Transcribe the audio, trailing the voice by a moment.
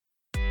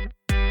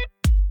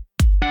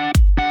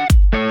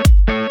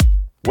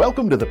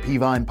Welcome to the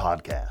Peavine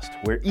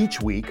Podcast, where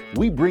each week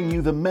we bring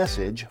you the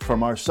message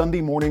from our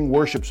Sunday morning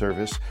worship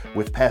service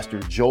with Pastor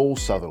Joel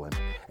Sutherland,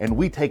 and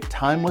we take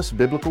timeless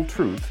biblical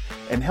truth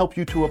and help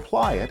you to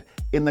apply it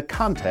in the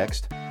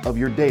context of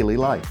your daily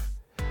life.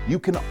 You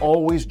can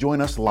always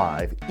join us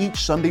live each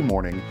Sunday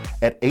morning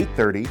at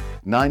 8:30,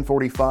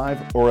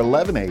 9:45, or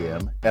 11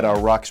 a.m. at our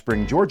Rock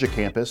Spring, Georgia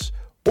campus,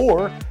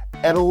 or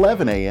at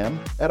 11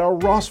 a.m. at our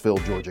Rossville,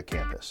 Georgia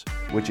campus,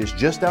 which is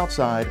just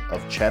outside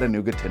of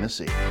Chattanooga,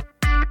 Tennessee.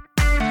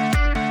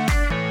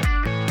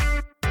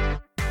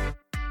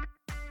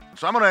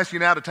 So I'm going to ask you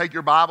now to take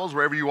your Bibles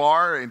wherever you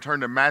are and turn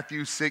to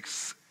Matthew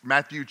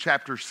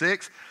chapter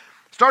 6.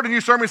 Started a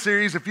new sermon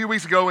series a few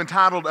weeks ago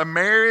entitled A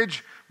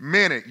Marriage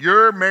Minute.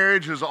 Your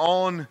marriage is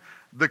on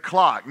the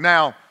clock.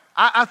 Now,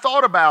 I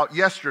thought about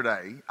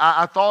yesterday,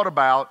 I thought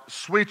about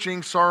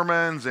switching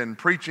sermons and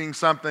preaching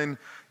something,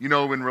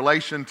 in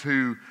relation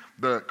to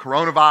the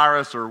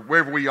coronavirus or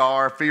wherever we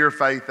are, fear,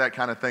 faith, that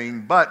kind of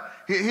thing. But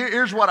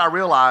here's what I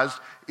realized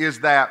is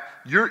that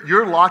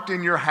you're locked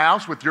in your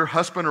house with your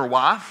husband or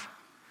wife.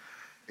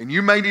 And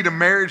you may need a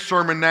marriage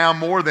sermon now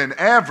more than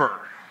ever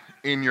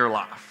in your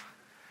life.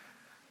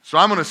 So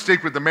I'm going to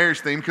stick with the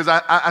marriage theme because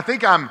I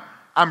think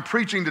I'm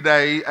preaching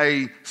today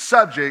a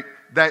subject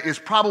that is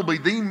probably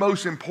the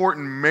most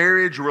important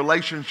marriage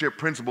relationship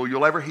principle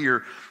you'll ever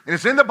hear. And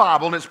it's in the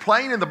Bible, and it's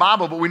plain in the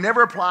Bible, but we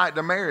never apply it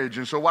to marriage.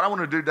 And so what I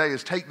want to do today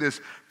is take this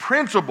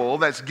principle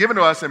that's given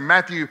to us in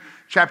Matthew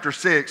chapter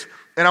 6,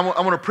 and I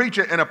want to preach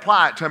it and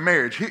apply it to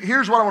marriage.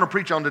 Here's what I want to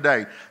preach on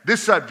today.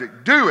 This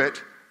subject: do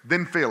it,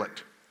 then feel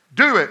it.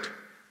 Do it,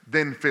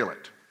 then feel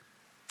it.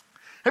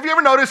 Have you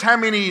ever noticed how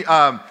many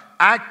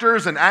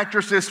actors and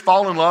actresses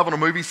fall in love on a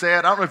movie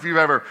set? I don't know if you've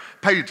ever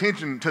paid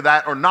attention to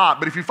that or not,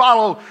 but if you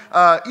follow,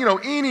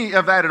 any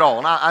of that at all,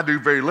 and I do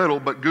very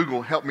little, but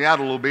Google helped me out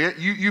a little bit,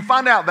 you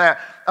find out that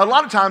a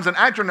lot of times an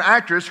actor and an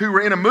actress who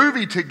were in a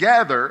movie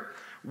together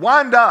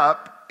wind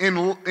up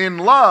in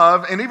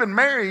love and even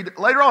married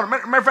later on.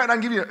 Matter of fact, I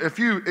can give you a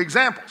few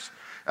examples.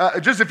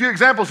 Just a few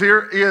examples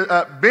here is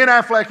Ben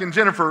Affleck and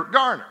Jennifer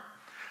Garner.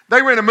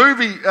 They were in a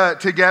movie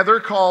together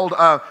called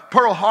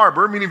Pearl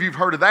Harbor. Many of you have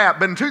heard of that.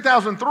 But in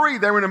 2003,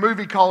 they were in a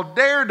movie called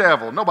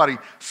Daredevil. Nobody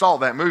saw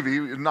that movie.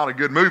 It was not a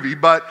good movie.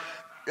 But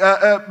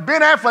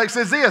Ben Affleck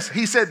says this.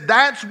 He said,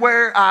 "That's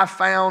where I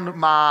found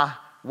my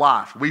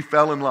wife. We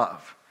fell in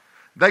love."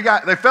 They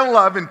fell in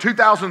love in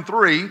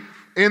 2003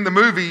 in the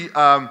movie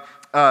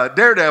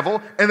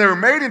Daredevil. And they were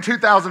married in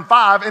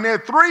 2005. And they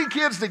had 3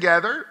 kids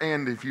together.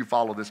 And if you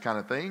follow this kind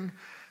of thing,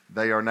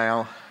 they are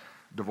now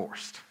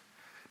divorced.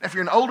 If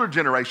you're an older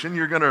generation,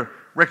 you're going to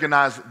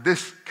recognize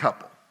this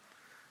couple,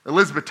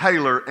 Elizabeth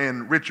Taylor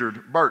and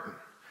Richard Burton.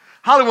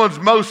 Hollywood's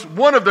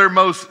one of their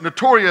most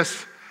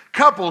notorious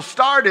couples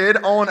started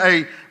on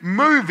a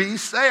movie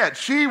set.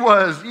 She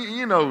was,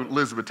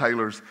 Elizabeth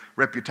Taylor's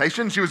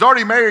reputation. She was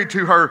already married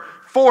to her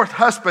 4th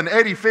husband,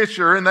 Eddie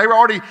Fisher, and they were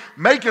already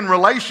making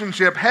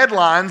relationship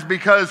headlines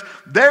because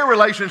their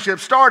relationship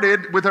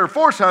started with her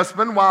 4th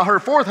husband, while her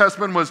 4th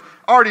husband was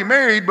already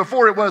married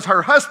before it was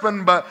her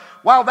husband. But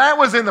while that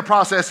was in the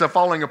process of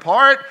falling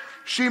apart,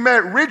 she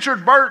met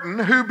Richard Burton,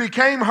 who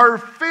became her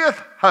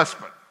 5th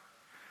husband.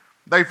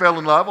 They fell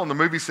in love on the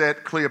movie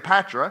set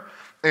Cleopatra,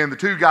 and the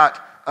two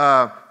got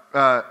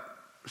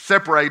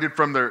separated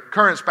from their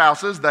current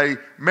spouses. They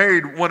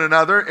married one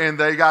another and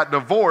they got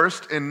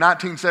divorced in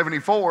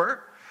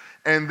 1974,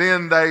 and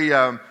then they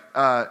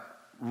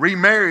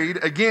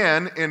remarried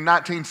again in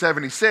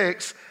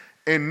 1976,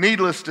 and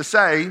needless to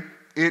say,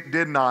 it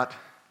did not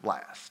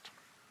last.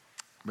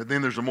 But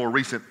then there's a more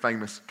recent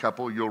famous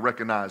couple. You'll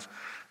recognize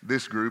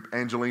this group,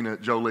 Angelina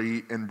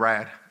Jolie and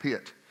Brad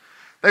Pitt.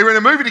 They were in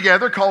a movie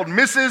together called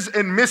Mrs.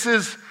 and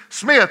Mrs.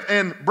 Smith,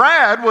 and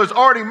Brad was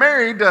already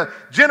married to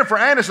Jennifer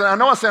Aniston. I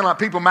know I sound like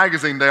People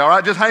Magazine today, all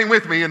right? Just hang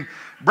with me. And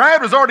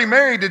Brad was already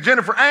married to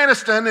Jennifer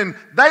Aniston, and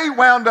they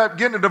wound up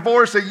getting a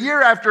divorce a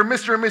year after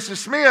Mr. and Mrs.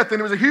 Smith, and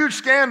it was a huge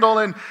scandal,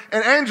 and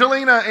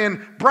Angelina and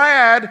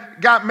Brad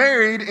got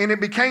married, and it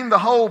became the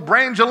whole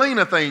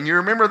Brangelina thing. You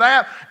remember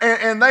that?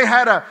 And they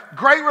had a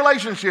great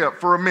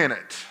relationship for a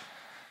minute.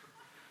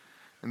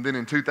 And then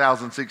in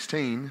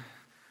 2016...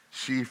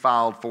 she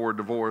filed for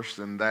divorce,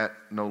 and that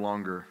no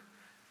longer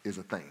is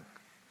a thing.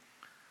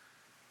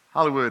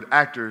 Hollywood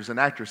actors and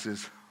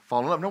actresses fall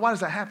in love. Now, why does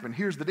that happen?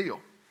 Here's the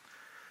deal.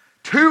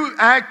 2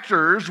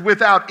 actors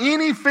without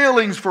any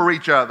feelings for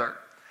each other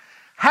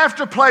have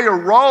to play a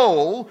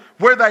role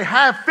where they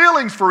have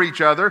feelings for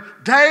each other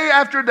day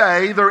after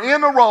day. They're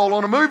in a role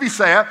on a movie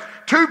set.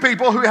 2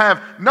 people who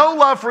have no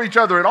love for each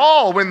other at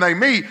all when they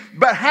meet,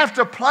 but have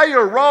to play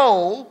a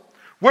role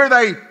where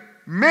they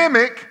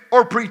mimic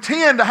or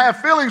pretend to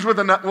have feelings with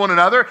one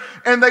another,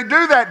 and they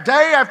do that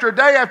day after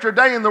day after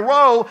day in the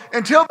role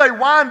until they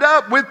wind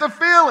up with the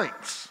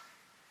feelings.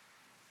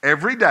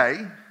 Every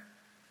day,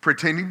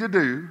 pretending to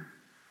do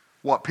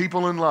what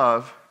people in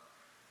love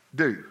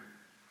do.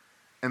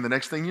 And the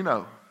next thing you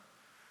know,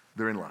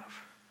 they're in love.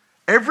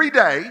 Every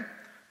day,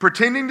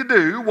 pretending to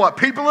do what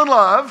people in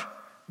love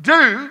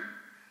do,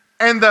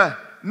 and the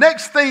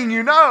next thing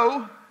you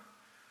know,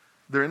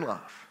 they're in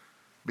love.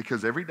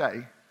 Because every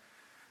day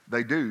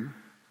they do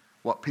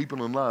what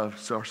people in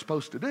love are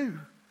supposed to do.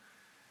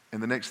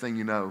 And the next thing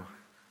you know,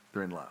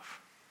 they're in love.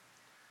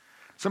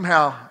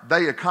 Somehow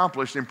they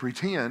accomplish and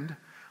pretend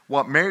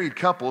what married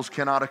couples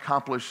cannot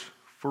accomplish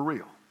for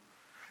real.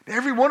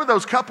 Every one of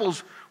those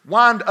couples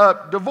wind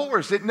up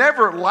divorced. It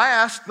never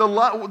lasts. The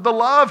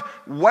love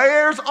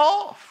wears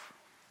off.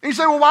 And you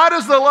say, well, why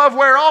does the love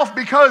wear off?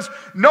 Because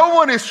no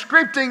one is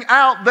scripting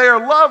out their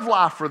love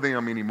life for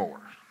them anymore.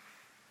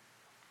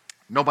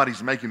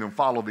 Nobody's making them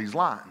follow these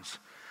lines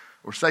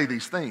or say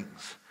these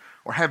things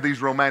or have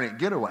these romantic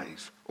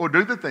getaways or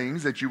do the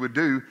things that you would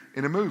do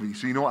in a movie.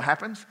 So you know what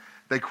happens?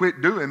 They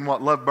quit doing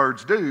what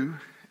lovebirds do,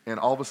 and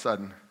all of a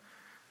sudden,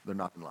 they're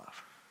not in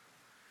love.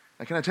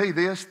 Now, can I tell you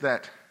this?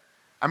 That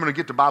I'm going to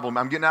get to Bible.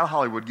 I'm getting out of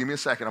Hollywood. Give me a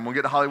second. I'm going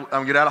to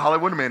get out of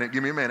Hollywood in a minute.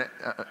 Give me a minute.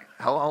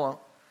 Hold on.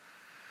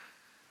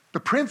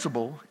 The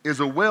principle is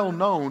a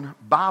well-known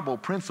Bible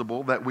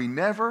principle that we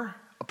never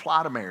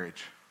apply to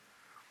marriage,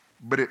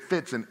 but it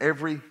fits in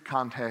every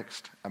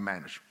context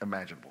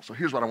imaginable. So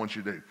here's what I want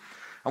you to do.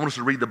 I want us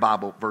to read the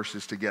Bible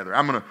verses together.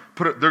 They're going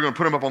to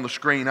put them up on the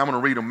screen. I'm going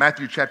to read them.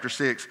 Matthew chapter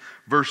 6,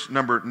 verse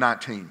number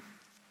 19.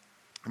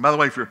 And by the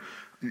way, if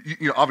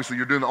obviously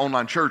you're doing the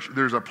online church,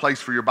 there's a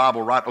place for your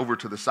Bible right over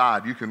to the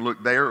side. You can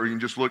look there or you can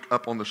just look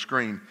up on the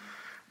screen.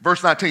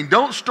 Verse 19,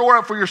 don't store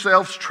up for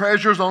yourselves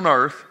treasures on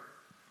earth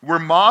where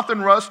moth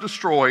and rust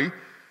destroy,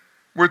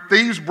 where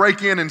thieves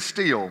break in and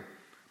steal.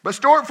 But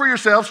store up for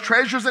yourselves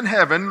treasures in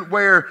heaven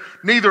where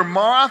neither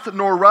moth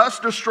nor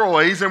rust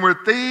destroys and where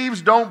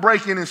thieves don't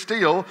break in and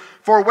steal.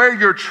 For where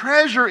your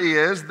treasure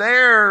is,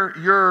 there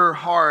your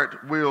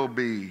heart will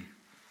be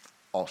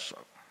also.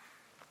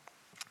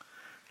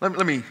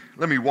 Let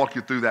me walk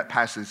you through that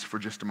passage for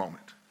just a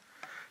moment.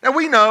 Now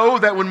we know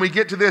that when we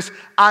get to this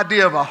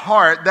idea of a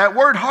heart, that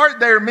word heart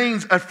there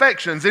means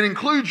affections. It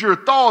includes your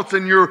thoughts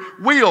and your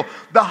will.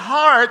 The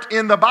heart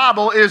in the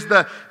Bible is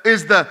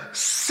the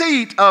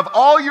seat of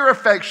all your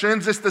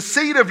affections. It's the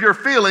seat of your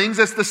feelings.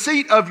 It's the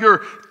seat of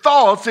your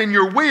thoughts and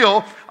your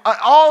will.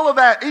 All of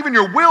that, even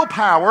your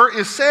willpower,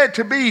 is said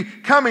to be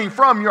coming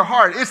from your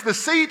heart. It's the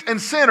seat and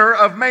center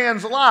of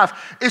man's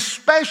life,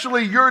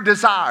 especially your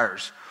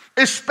desires,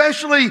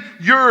 especially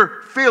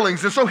your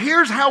feelings. And so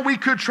here's how we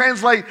could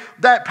translate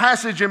that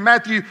passage in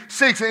Matthew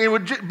 6, and it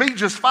would be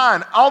just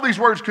fine. All these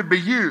words could be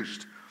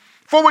used.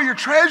 For where your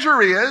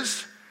treasure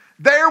is,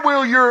 there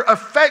will your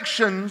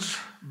affections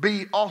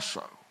be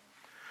also.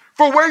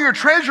 For where your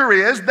treasure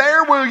is,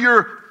 there will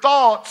your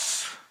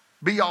thoughts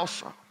be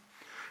also.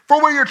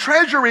 For where your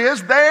treasure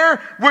is,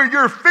 there will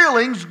your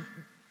feelings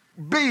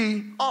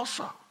be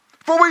also.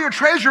 For where your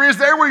treasure is,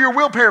 there will your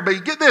willpower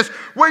be. Get this,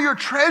 where your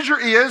treasure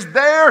is,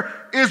 there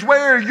is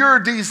where your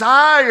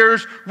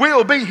desires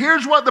will be.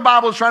 Here's what the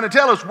Bible is trying to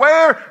tell us.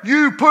 Where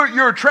you put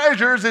your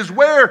treasures is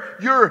where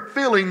your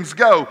feelings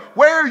go.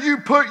 Where you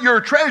put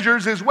your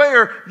treasures is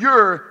where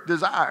your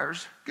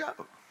desires go.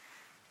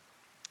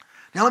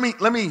 Now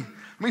let me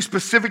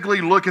specifically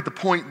look at the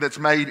point that's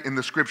made in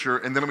the scripture,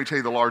 and then let me tell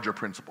you the larger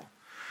principle.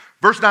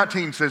 Verse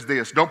 19 says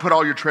this, don't put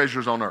all your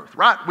treasures on earth,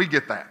 right? We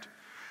get that.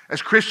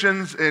 As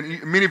Christians,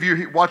 and many of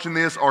you watching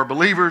this are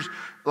believers,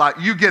 like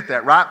you get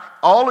that, right?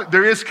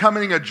 There is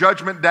coming a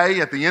judgment day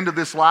at the end of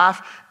this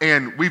life,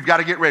 and we've got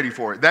to get ready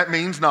for it. That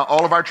means not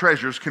all of our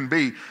treasures can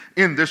be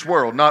in this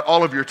world. Not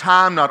all of your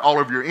time, not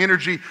all of your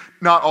energy,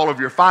 not all of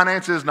your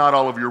finances, not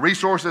all of your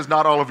resources,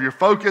 not all of your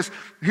focus.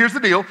 Here's the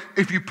deal.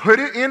 If you put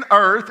it in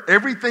earth,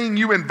 everything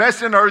you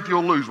invest in earth,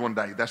 you'll lose one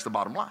day. That's the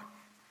bottom line.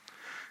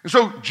 And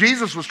so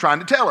Jesus was trying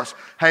to tell us,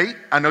 hey,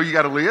 I know you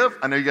got to live,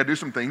 I know you got to do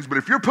some things, but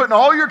if you're putting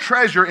all your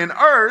treasure in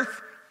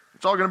earth,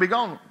 it's all going to be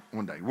gone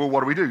one day. Well,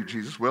 what do,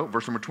 Jesus? Well,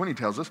 verse number 20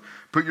 tells us,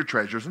 put your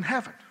treasures in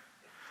heaven.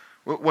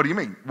 Well, what do you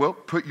mean? Well,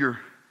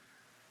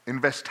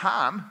 invest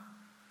time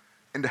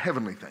into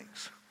heavenly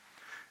things.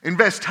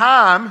 Invest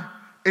time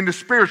into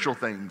spiritual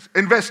things.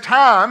 Invest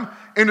time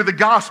into the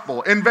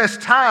gospel.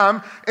 Invest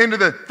time into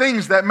the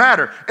things that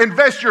matter.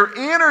 Invest your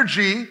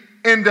energy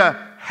into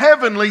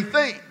heavenly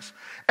things.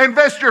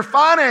 Invest your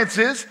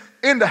finances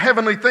into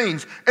heavenly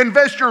things.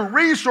 Invest your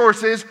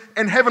resources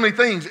in heavenly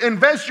things.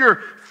 Invest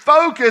your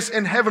focus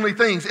in heavenly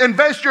things.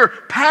 Invest your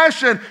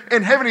passion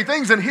in heavenly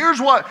things. And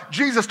here's what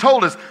Jesus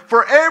told us.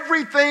 For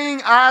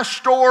everything I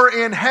store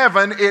in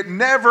heaven, it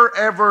never,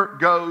 ever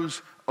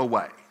goes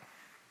away.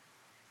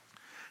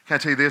 Can I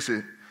tell you this?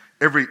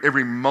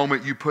 Every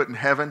moment you put in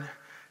heaven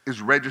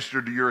is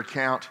registered to your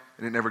account,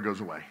 and it never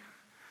goes away.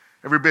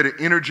 Every bit of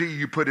energy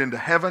you put into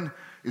heaven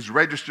is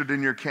registered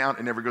in your account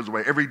and never goes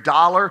away. Every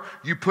dollar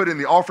you put in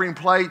the offering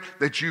plate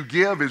that you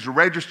give is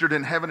registered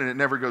in heaven and it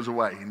never goes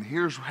away. And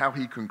here's how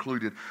he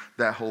concluded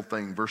that whole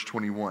thing. Verse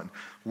 21,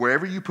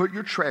 wherever you put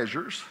your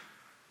treasures,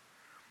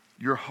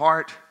 your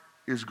heart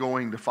is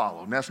going to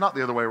follow. Now, it's not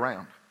the other way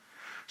around.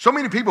 So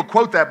many people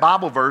quote that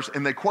Bible verse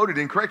and they quote it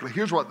incorrectly.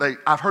 Here's what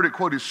I've heard it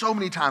quoted so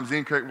many times the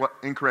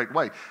incorrect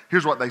way.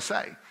 Here's what they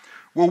say.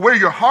 Well, where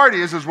your heart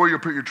is where you'll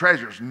put your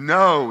treasures.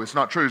 No, it's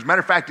not true. As a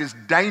matter of fact, it's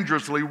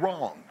dangerously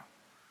wrong.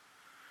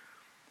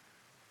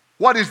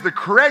 What is the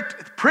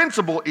correct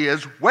principle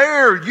is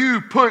where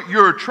you put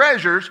your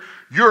treasures,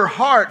 your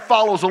heart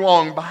follows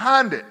along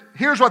behind it.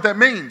 Here's what that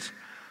means.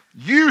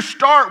 You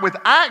start with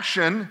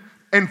action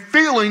and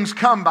feelings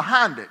come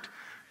behind it.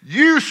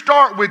 You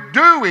start with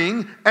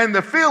doing and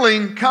the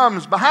feeling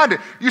comes behind it.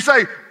 You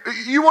say,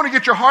 you want to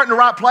get your heart in the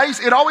right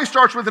place? It always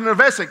starts with an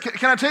investment.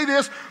 Can I tell you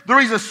this? The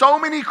reason so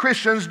many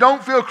Christians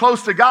don't feel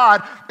close to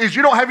God is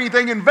you don't have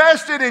anything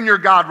invested in your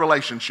God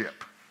relationship.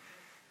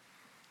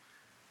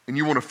 And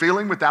you want a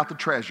feeling without the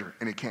treasure,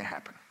 and it can't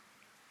happen.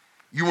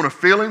 You want a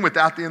feeling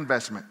without the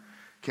investment,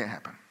 can't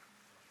happen.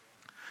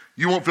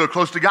 You won't feel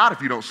close to God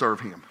if you don't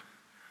serve Him.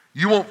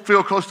 You won't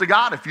feel close to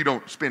God if you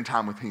don't spend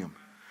time with Him.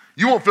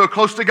 You won't feel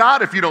close to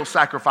God if you don't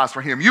sacrifice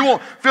for Him. You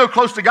won't feel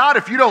close to God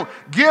if you don't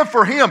give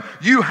for Him.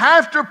 You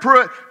have to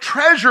put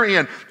treasure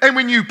in. And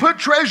when you put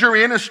treasure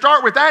in and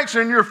start with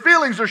action, your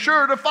feelings are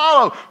sure to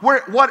follow.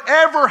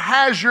 Whatever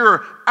has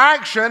your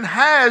action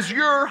has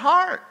your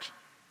heart.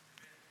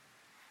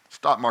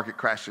 Stock market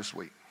crashed this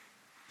week.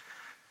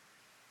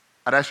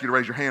 I'd ask you to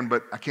raise your hand,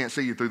 but I can't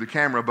see you through the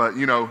camera. But,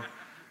 I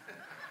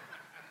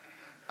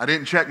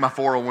didn't check my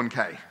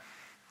 401k.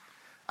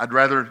 I'd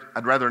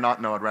rather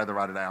not know. I'd rather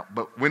write it out.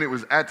 But when it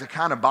was at the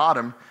kind of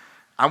bottom,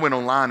 I went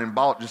online and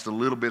bought just a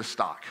little bit of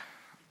stock.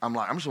 I'm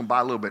just going to buy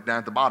a little bit down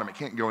at the bottom. It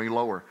can't go any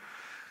lower.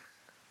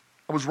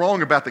 I was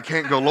wrong about the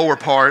can't go lower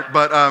part,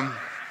 but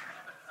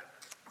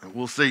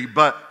we'll see.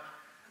 But,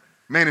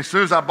 man, as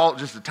soon as I bought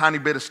just a tiny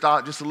bit of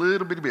stock, just a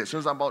little bitty bit, as soon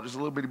as I bought just a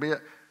little bitty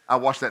bit, I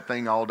watched that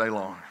thing all day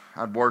long.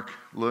 I'd work.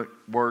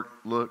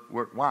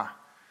 Why?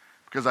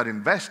 Because I'd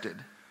invested,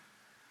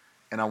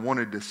 and I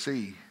wanted to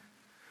see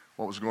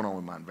what was going on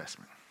with my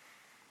investment.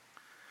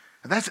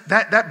 And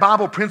that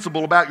Bible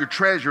principle about your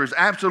treasure is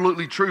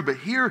absolutely true, but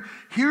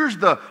here's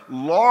the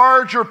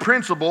larger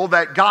principle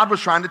that God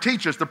was trying to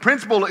teach us. The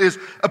principle is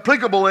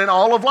applicable in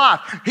all of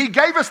life. He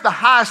gave us the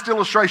highest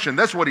illustration.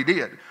 That's what He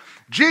did.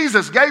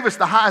 Jesus gave us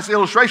the highest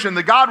illustration,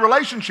 the God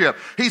relationship.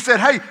 He said,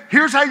 hey,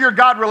 here's how your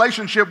God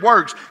relationship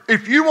works.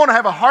 If you want to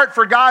have a heart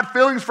for God,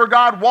 feelings for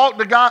God, walk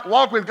with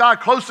God,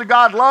 close to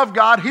God, love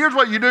God, here's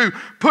what you do.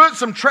 Put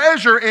some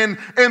treasure in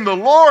the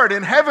Lord,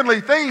 in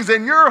heavenly things,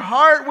 and your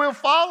heart will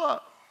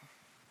follow.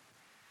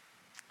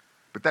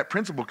 But that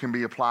principle can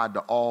be applied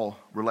to all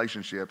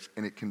relationships,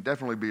 and it can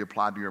definitely be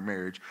applied to your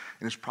marriage.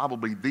 And it's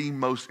probably the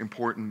most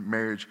important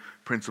marriage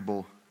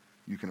principle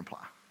you can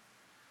apply.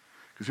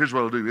 Because here's what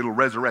it'll do. It'll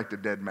resurrect a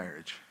dead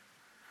marriage.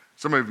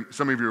 Some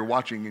of you are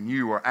watching and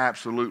you are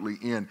absolutely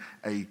in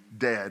a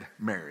dead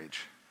marriage.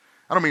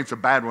 I don't mean it's a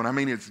bad one. I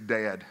mean it's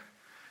dead.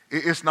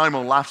 It's not even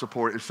on life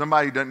support. If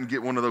somebody doesn't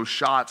get one of those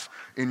shots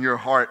in your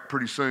heart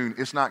pretty soon,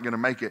 it's not going to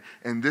make it.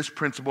 And this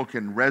principle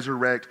can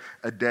resurrect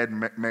a dead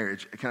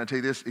marriage. Can I tell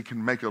you this? It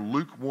can make a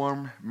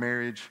lukewarm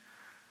marriage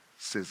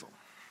sizzle.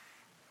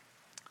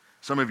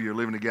 Some of you are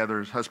living together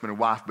as husband and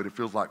wife, but it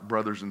feels like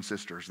brothers and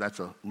sisters. That's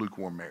a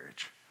lukewarm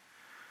marriage.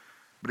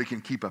 But it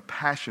can keep a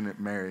passionate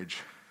marriage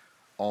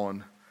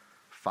on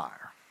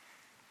fire.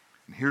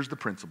 And here's the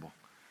principle.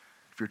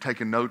 If you're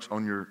taking notes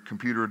on your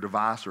computer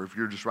device or if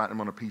you're just writing them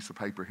on a piece of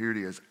paper, here it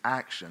is.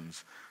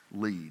 Actions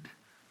lead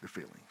the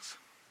feelings.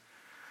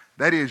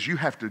 That is, you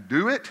have to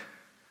do it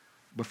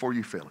before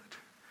you feel it.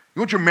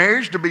 You want your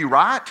marriage to be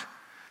right?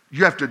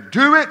 You have to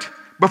do it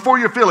before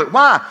you feel it.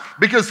 Why?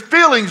 Because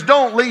feelings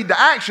don't lead to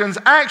actions.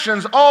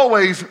 Actions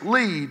always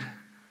lead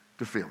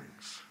to feelings.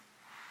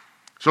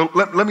 So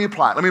let me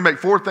apply it. Let me make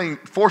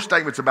four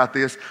statements about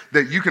this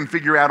that you can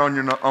figure out on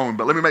your own.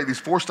 But let me make these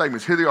four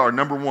statements. Here they are.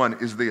 Number one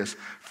is this.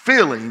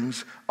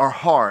 Feelings are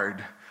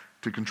hard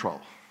to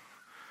control.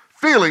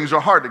 Feelings are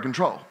hard to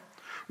control.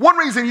 One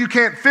reason you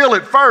can't feel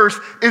it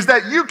first is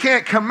that you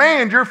can't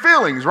command your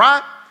feelings,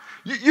 right?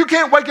 You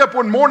can't wake up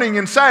one morning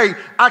and say,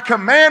 I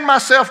command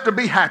myself to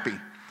be happy.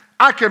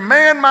 I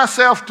command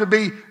myself to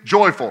be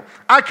joyful.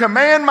 I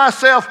command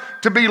myself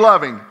to be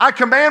loving.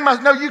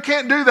 No, you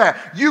can't do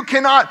that. You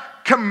cannot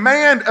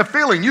command a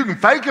feeling. You can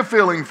fake a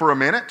feeling for a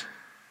minute,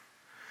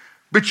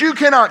 but you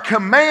cannot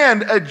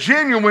command a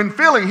genuine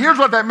feeling. Here's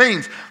what that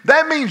means.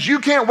 That means you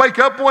can't wake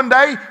up one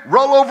day,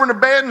 roll over in the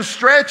bed and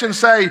stretch and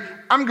say,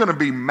 I'm going to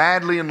be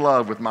madly in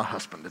love with my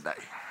husband today.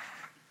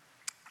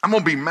 I'm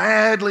going to be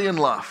madly in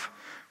love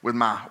with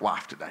my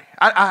wife today.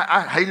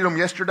 I hated them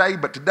yesterday,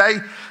 but today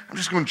I'm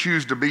just going to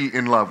choose to be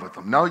in love with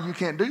them. No, you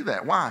can't do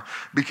that. Why?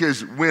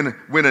 Because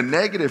when a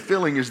negative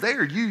feeling is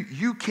there,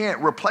 you can't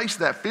replace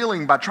that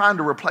feeling by trying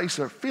to replace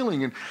a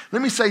feeling. And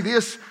let me say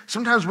this,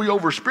 sometimes we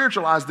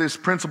over-spiritualize this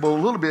principle a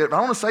little bit, but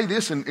I want to say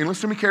this, and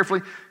listen to me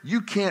carefully,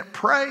 you can't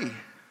pray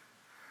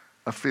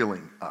a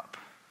feeling up.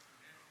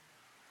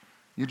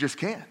 You just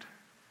can't.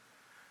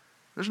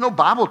 There's no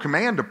Bible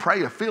command to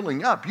pray a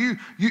feeling up.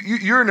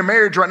 You're in a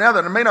marriage right now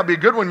that it may not be a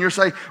good one. You're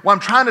saying, well, I'm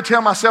trying to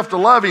tell myself to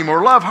love him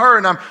or love her,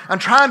 and I'm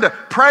trying to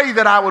pray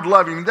that I would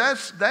love him.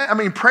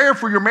 Prayer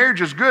for your marriage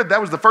is good.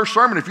 That was the first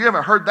sermon. If you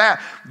haven't heard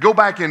that, go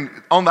back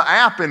on the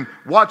app and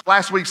watch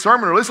last week's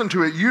sermon or listen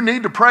to it. You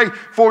need to pray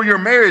for your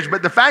marriage.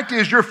 But the fact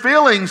is, your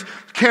feelings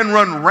can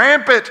run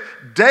rampant,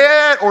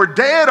 dead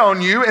on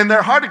you, and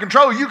they're hard to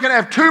control. You can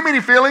have too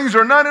many feelings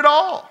or none at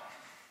all.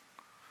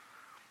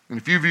 And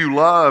if you view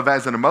love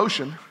as an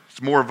emotion,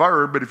 it's more a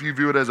verb, but if you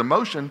view it as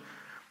emotion,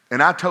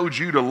 and I told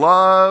you to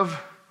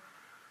love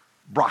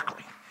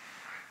broccoli,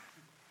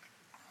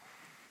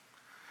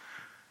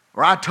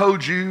 or I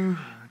told you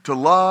to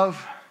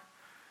love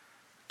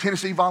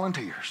Tennessee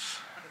Volunteers,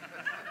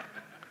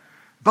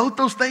 both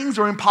those things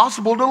are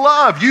impossible to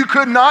love. You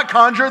could not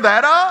conjure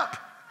that up.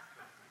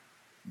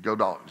 Go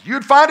Dogs.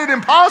 You'd find it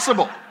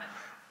impossible.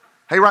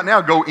 Hey, right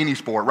now, go any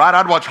sport, right?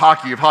 I'd watch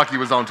hockey if hockey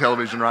was on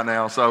television right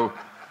now, so...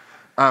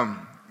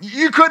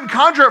 you couldn't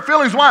conjure up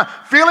feelings. Why?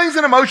 Feelings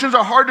and emotions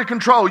are hard to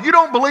control. You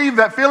don't believe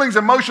that feelings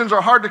and emotions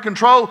are hard to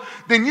control,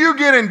 then you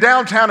get in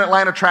downtown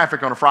Atlanta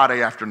traffic on a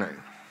Friday afternoon.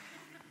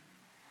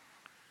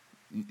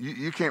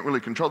 You can't really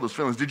control those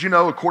feelings. Did you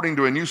know, according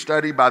to a new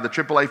study by the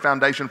AAA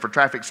Foundation for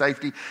Traffic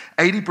Safety,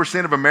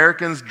 80% of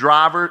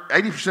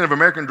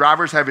American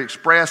drivers have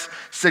expressed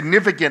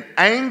significant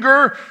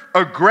anger,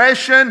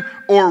 aggression,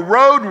 or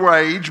road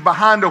rage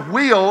behind a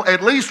wheel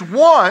at least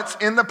once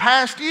in the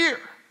past year.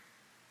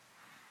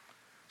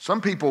 Some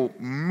people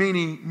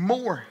many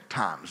more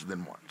times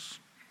than once.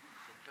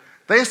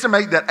 They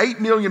estimate that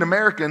 8 million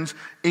Americans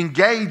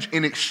engage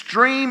in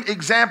extreme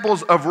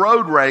examples of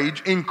road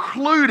rage,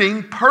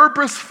 including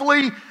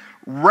purposefully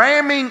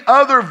ramming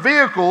other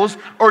vehicles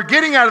or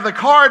getting out of the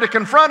car to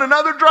confront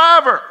another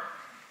driver.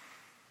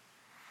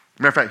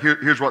 Matter of fact,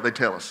 here's what they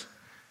tell us.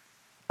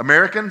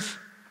 Americans,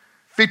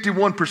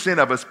 51%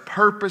 of us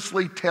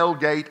purposely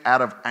tailgate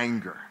out of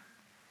anger.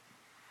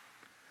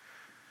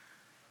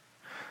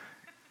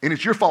 And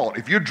it's your fault.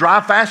 If you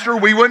drive faster,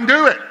 we wouldn't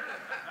do it.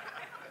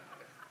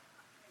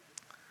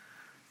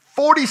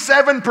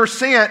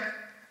 47%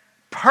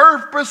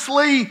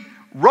 purposely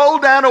roll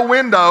down a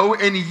window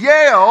and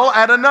yell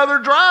at another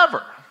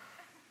driver.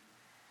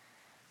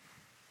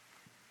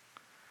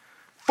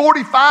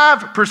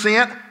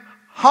 45%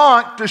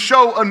 honk to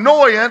show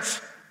annoyance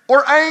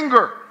or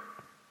anger.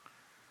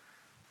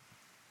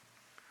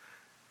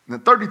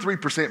 And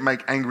 33%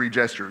 make angry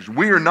gestures.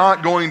 We are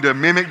not going to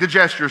mimic the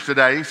gestures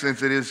today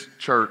since it is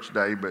church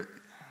day, but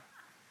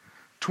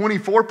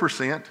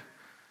 24%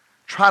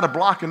 try to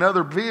block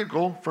another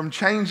vehicle from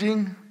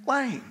changing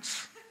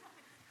lanes.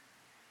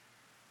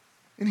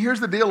 And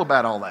here's the deal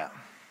about all that.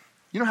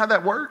 You know how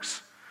that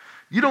works?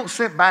 You don't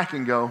sit back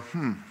and go,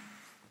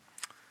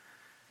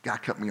 guy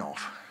cut me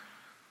off.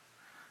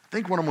 I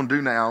think what I'm going to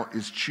do now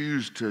is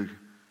choose to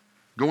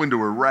go into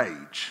a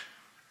rage.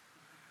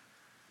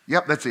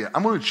 Yep, that's it.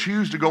 I'm going to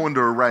choose to go into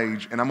a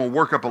rage, and I'm going to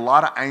work up a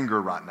lot of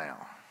anger right now.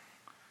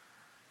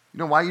 You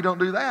know why you don't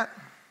do that?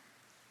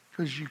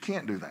 Because you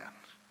can't do that.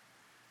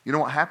 You know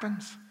what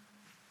happens?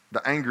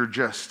 The anger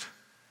just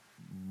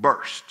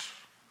bursts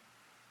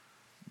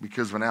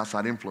because of an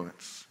outside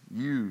influence.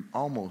 You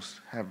almost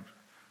have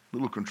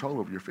little control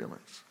over your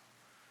feelings.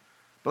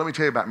 But let me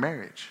tell you about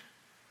marriage.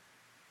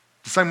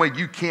 The same way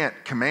you can't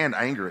command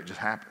anger, it just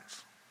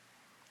happens.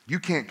 You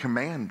can't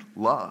command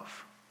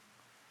love.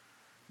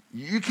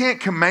 You can't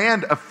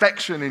command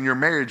affection in your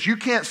marriage. You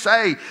can't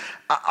say,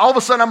 all of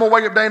a sudden I'm going to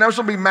wake up today and I'm just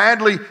going to be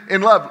madly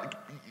in love.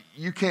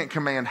 You can't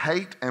command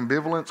hate,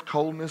 ambivalence,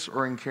 coldness,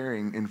 or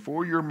uncaring. And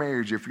for your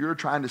marriage, if you're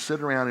trying to sit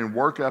around and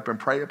work up and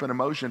pray up an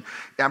emotion,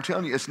 I'm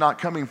telling you, it's not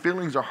coming.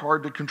 Feelings are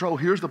hard to control.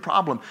 Here's the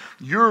problem.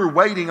 You're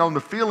waiting on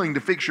the feeling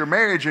to fix your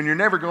marriage, and you're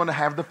never going to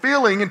have the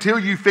feeling until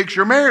you fix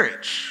your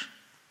marriage.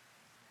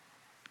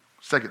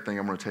 Second thing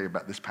I'm going to tell you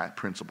about this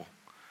principle.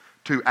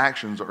 2,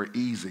 actions are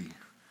easy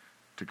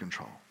to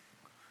control.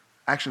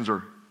 Actions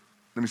are,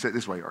 let me say it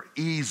this way, are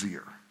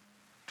easier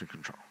to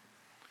control.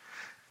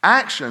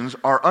 Actions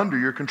are under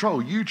your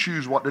control. You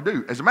choose what to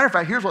do. As a matter of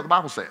fact, here's what the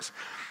Bible says.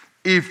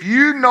 If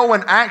you know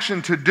an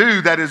action to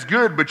do that is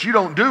good, but you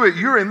don't do it,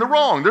 you're in the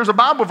wrong. There's a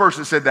Bible verse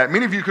that said that.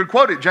 Many of you could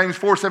quote it, James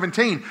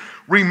 4:17.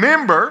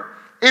 Remember,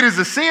 it is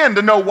a sin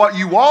to know what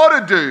you ought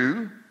to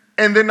do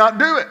and then not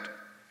do it.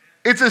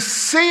 It's a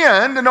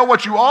sin to know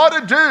what you ought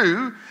to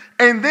do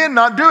and then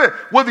not do it.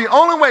 Well, the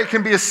only way it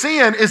can be a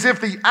sin is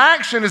if the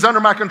action is under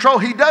my control.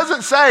 He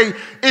doesn't say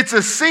it's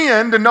a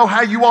sin to know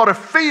how you ought to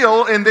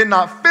feel and then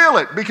not feel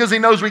it, because he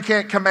knows we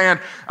can't command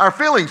our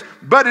feelings.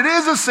 But it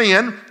is a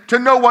sin to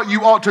know what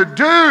you ought to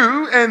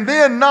do and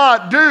then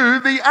not do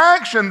the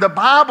action. The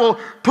Bible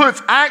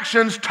puts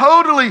actions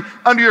totally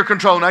under your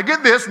control. Now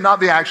get this, not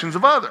the actions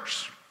of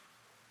others.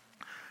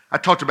 I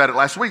talked about it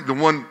last week. The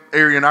one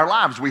area in our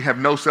lives we have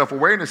no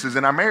self-awareness is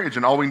in our marriage,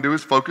 and all we can do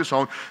is focus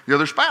on the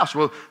other spouse.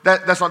 Well,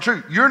 that's not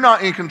true. You're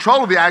not in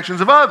control of the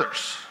actions of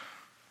others.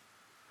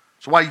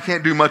 So while you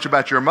can't do much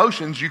about your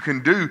emotions, you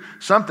can do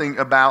something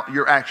about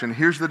your action.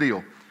 Here's the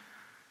deal.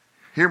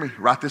 Hear me,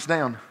 write this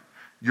down.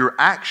 Your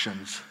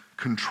actions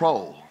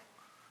control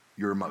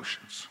your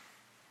emotions.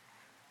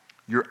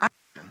 Your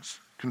actions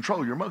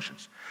control your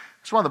emotions.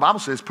 That's why the Bible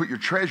says put your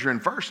treasure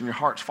in first and your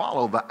hearts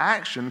follow. The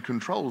action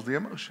controls the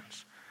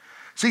emotions.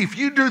 See, if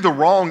you do the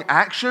wrong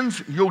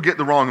actions, you'll get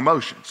the wrong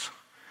emotions.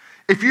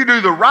 If you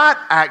do the right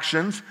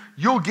actions,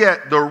 you'll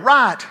get the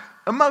right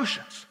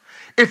emotions.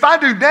 If I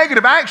do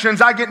negative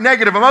actions, I get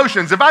negative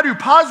emotions. If I do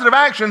positive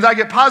actions, I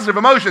get positive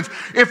emotions.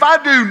 If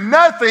I do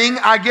nothing,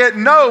 I get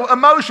no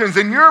emotions.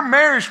 And your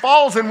marriage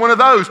falls in one of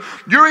those.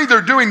 You're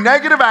either doing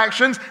negative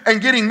actions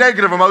and getting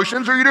negative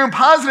emotions, or you're doing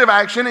positive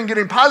action and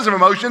getting positive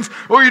emotions,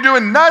 or you're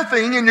doing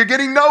nothing and you're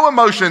getting no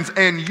emotions.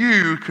 And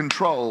you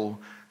control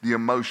the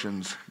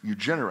emotions you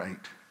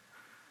generate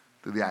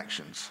through the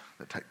actions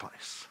that take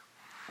place.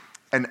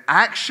 An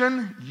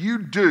action you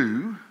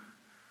do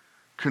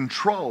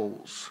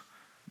controls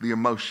the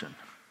emotion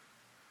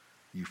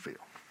you feel.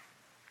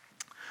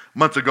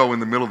 Months ago in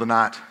the middle of the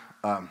night,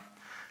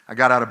 I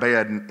got out of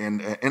bed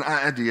and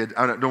I did.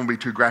 I don't want to be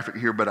too graphic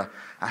here, but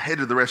I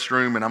headed to the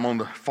restroom and I'm on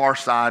the far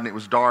side and it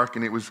was dark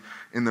and it was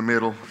in the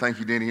middle. Thank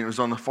you, Denny. It was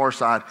on the far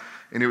side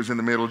and it was in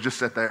the middle, just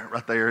sat there,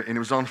 right there. And it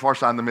was on the far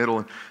side in the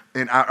middle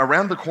and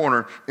around the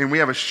corner, and we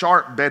have a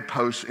sharp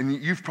bedpost, and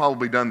you've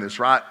probably done this,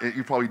 right?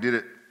 You probably did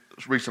it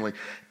recently.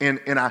 And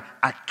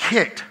I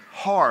kicked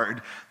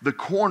hard the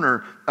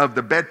corner of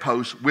the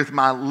bedpost with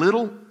my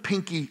little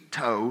pinky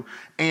toe.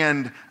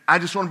 And I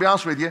just want to be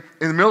honest with you,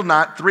 in the middle of the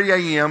night, 3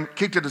 a.m.,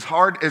 kicked it as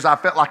hard as I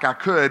felt like I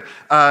could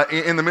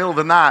in the middle of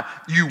the night.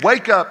 You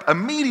wake up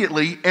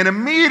immediately, and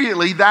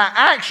immediately that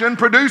action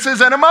produces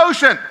an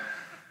emotion.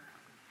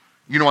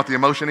 You know what the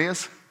emotion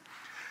is?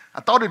 I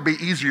thought it'd be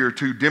easier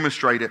to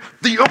demonstrate it.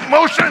 The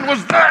emotion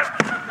was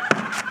that.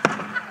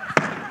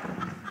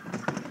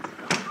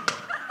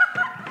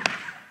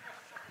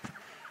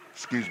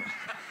 Excuse me.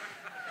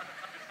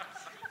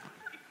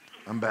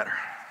 I'm better.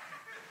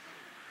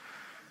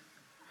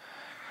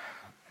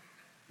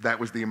 That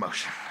was the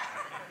emotion.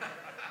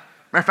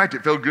 Matter of fact,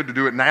 it felt good to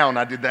do it now, and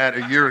I did that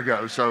a year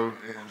ago. So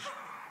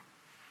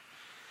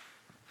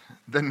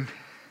then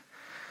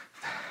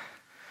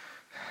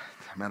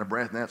I'm out of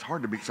breath now. It's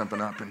hard to beat something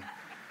up. And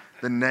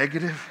the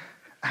negative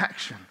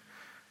action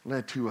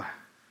led to a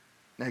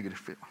negative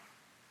feeling.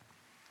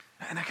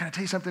 And can I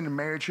tell you something in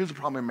marriage? Here's the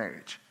problem in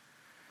marriage.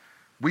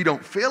 We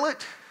don't feel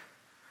it,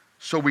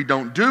 so we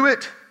don't do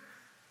it,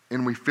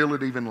 and we feel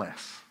it even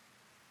less.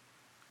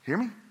 Hear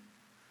me?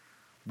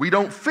 We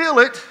don't feel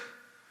it,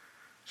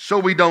 so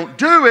we don't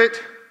do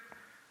it,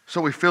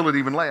 so we feel it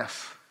even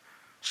less.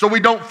 So we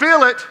don't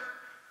feel it,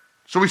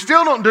 so we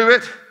still don't do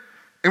it,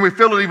 and we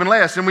feel it even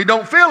less. And we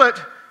don't feel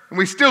it, and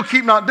we still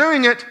keep not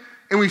doing it,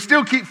 and we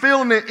still keep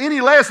feeling it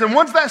any less. And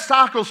once that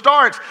cycle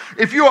starts,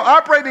 if you are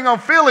operating on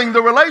feeling,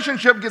 the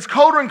relationship gets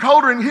colder and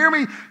colder. And hear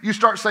me, you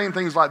start saying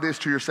things like this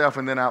to yourself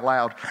and then out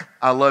loud: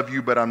 I love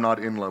you, but I'm not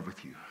in love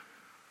with you.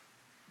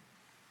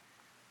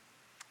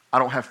 I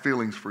don't have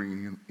feelings for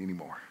you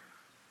anymore.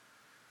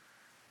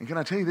 And can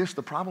I tell you this?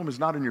 The problem is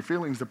not in your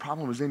feelings. The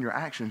problem is in your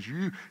actions.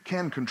 You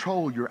can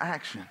control your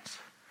actions.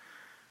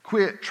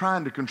 Quit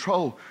trying to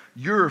control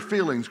your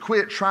feelings.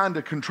 Quit trying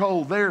to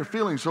control their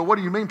feelings. So what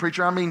do you mean,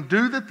 preacher? I mean,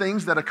 do the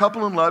things that a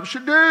couple in love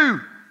should do.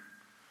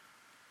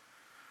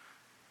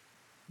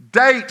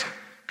 Date,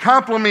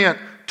 compliment,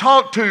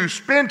 talk to,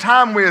 spend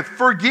time with,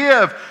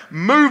 forgive,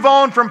 move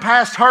on from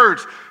past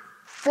hurts,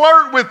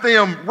 flirt with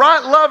them,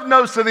 write love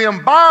notes to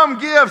them, buy them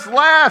gifts,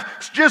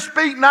 laugh, just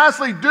speak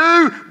nicely.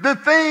 Do the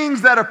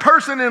things that a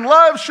person in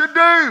love should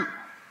do.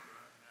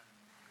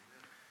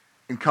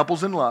 And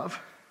couples in love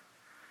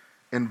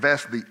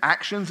invest the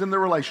actions in the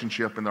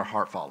relationship and their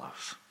heart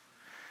follows.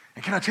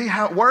 And can I tell you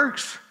how it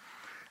works?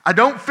 I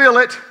don't feel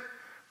it,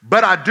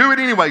 but I do it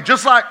anyway.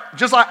 Just like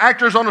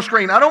actors on the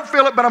screen. I don't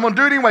feel it, but I'm going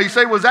to do it anyway. You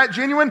say, was that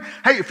genuine?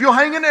 Hey, if you'll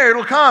hang in there,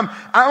 it'll come.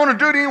 I want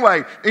to do it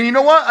anyway. And you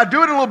know what? I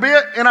do it a little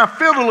bit, and I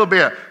feel it a little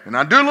bit. And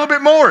I do it a little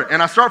bit more,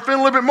 and I start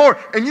feeling a little bit more.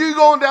 And you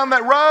going down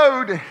that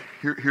road,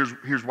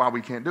 here's why we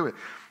can't do it.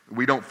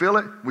 We don't feel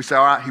it. We say,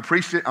 all right, he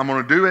preached it. I'm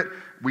going to do it.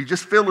 We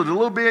just feel it a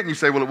little bit, and you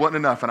say, well, it wasn't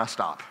enough, and I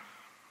stop.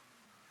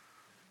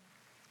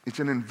 It's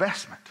an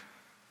investment.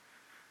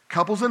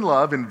 Couples in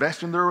love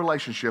invest in their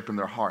relationship and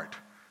their heart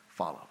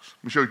follows.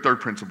 Let me show you the third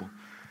principle.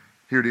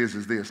 Here it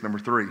is this. Number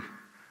 3,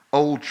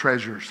 old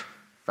treasures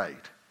fade.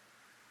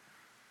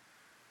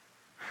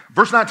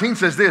 Verse 19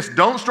 says this: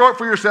 don't store up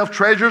for yourself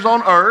treasures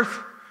on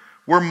earth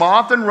where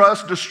moth and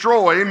rust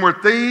destroy and where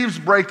thieves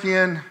break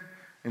in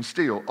and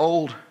steal.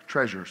 Old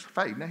treasures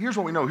fade. Now here's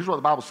what we know. Here's what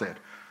the Bible said.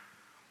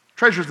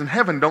 Treasures in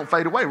heaven don't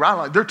fade away, right?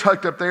 Like they're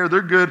tucked up there.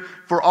 They're good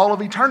for all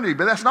of eternity.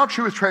 But that's not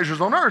true with treasures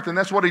on earth. And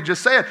that's what he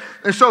just said.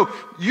 And so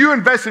you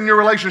invest in your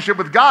relationship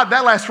with God,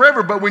 that lasts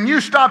forever. But when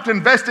you stopped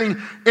investing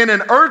in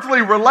an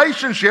earthly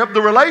relationship,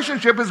 the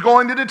relationship is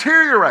going to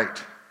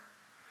deteriorate.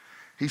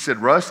 He said,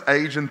 rust,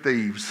 age, and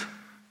thieves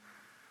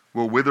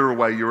will wither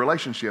away your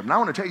relationship. And I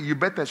want to tell you, you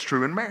bet that's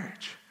true in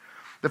marriage.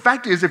 The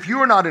fact is, if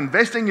you are not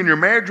investing in your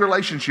marriage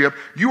relationship,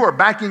 you are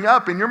backing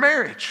up in your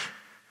marriage.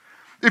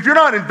 If you're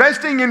not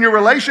investing in your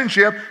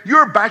relationship,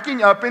 you're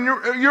backing up in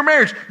your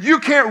marriage. You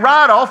can't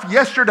write off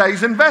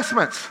yesterday's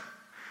investments.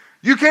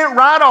 You can't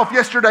write off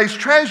yesterday's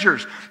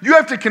treasures. You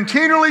have to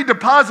continually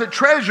deposit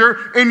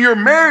treasure in your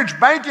marriage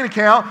banking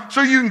account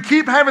so you can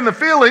keep having the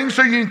feelings,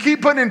 so you can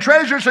keep putting in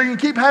treasure, so you can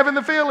keep having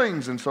the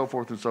feelings, and so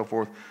forth,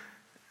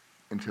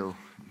 until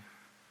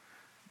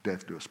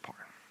death do us part.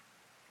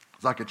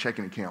 It's like a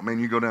checking account. Man,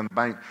 you go down to the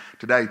bank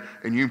today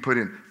and you can put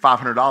in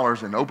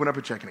 $500 and open up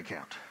a checking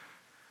account.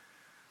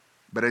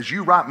 But as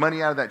you write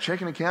money out of that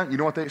checking account, you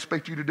know what they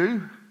expect you to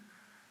do?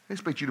 They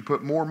expect you to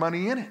put more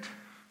money in it.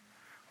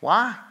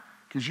 Why?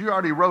 Because you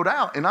already wrote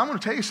out. And I'm going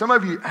to tell you, some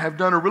of you have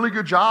done a really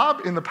good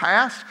job in the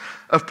past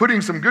of putting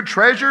some good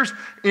treasures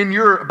in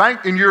your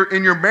bank, in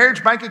your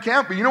marriage bank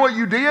account. But you know what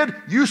you did?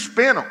 You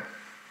spent them.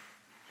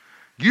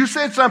 You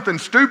said something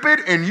stupid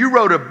and you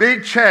wrote a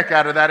big check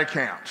out of that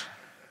account.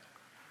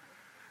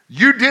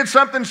 You did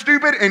something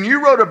stupid and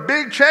you wrote a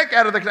big check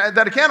out of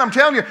that account. I'm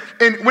telling you,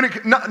 and when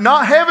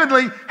not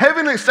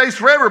heavenly stays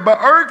forever, but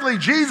earthly,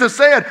 Jesus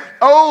said,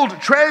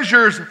 old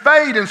treasures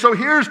fade. And so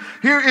here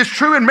is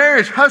true in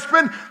marriage.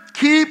 Husband,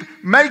 keep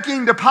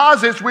making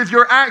deposits with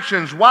your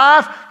actions.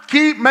 Wife,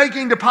 keep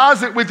making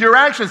deposit with your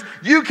actions.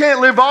 You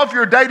can't live off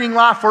your dating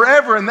life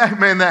forever. And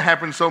that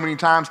happens so many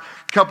times.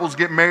 Couples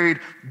get married.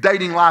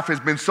 Dating life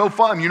has been so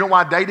fun. You know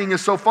why dating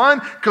is so fun?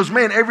 Because,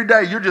 man, every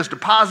day you're just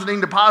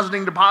depositing. I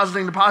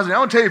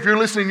want to tell you, if you're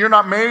listening, you're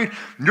not married,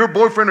 your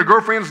boyfriend or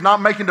girlfriend is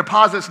not making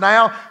deposits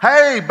now.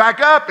 Hey, back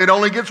up. It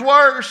only gets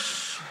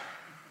worse.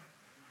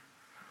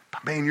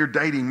 But, man, you're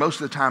dating most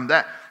of the time.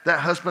 That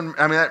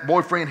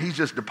boyfriend, he's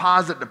just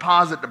deposit.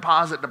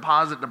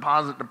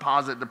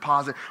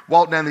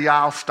 Walk down the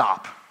aisle,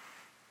 stop.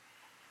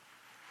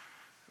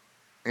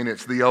 And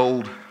it's the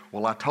old,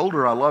 well, I told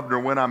her I loved her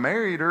when I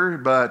married her,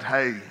 but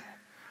hey,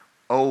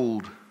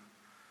 old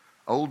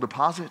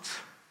deposits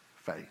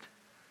fade.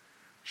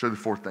 Show the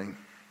fourth thing.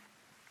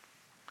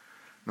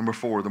 Number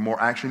 4, the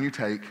more action you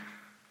take,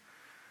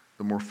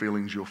 the more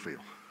feelings you'll feel.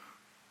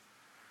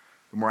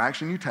 The more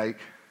action you take,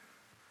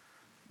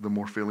 the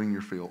more feeling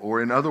you feel.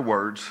 Or in other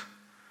words,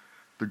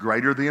 the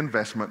greater the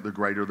investment, the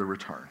greater the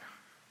return.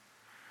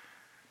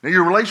 Now,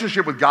 your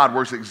relationship with God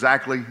works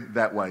exactly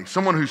that way.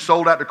 Someone who's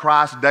sold out to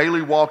Christ,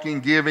 daily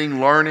walking,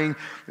 giving, learning,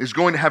 is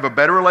going to have a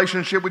better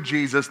relationship with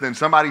Jesus than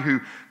somebody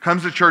who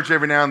comes to church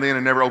every now and then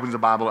and never opens a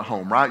Bible at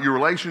home, right? Your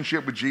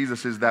relationship with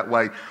Jesus is that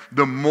way.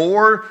 The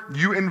more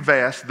you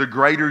invest, the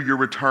greater your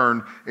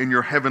return in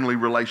your heavenly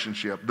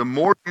relationship. The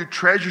more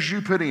treasures you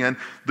put in,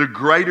 the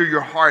greater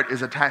your heart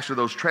is attached to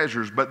those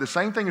treasures. But the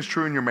same thing is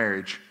true in your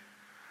marriage.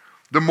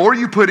 The more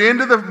you put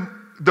into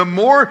the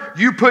more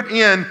you put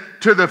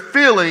into the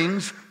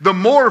feelings, the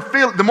more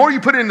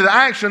you put into the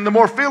action, the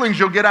more feelings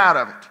you'll get out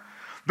of it.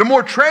 The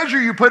more treasure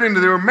you put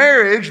into your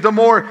marriage, the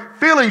more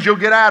feelings you'll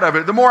get out of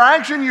it. The more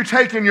action you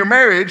take in your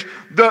marriage,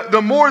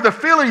 the more the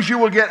feelings you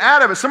will get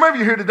out of it. Some of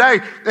you here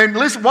today and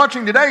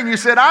watching today, and you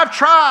said, I've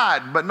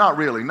tried, but not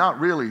really. I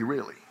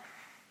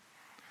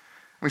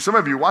mean, some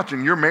of you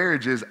watching, your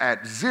marriage is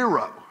at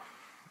 0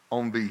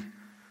 on the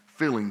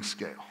feeling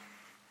scale.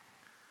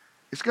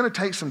 It's going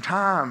to take some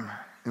time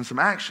and some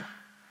action.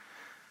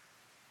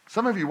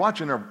 Some of you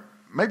watching are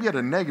maybe at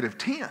a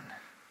 -10.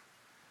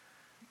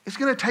 It's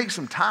going to take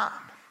some time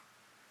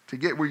to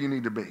get where you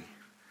need to be.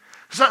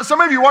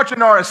 Some of you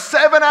watching are a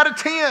 7 out of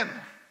 10.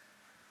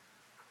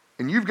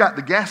 And you've got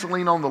the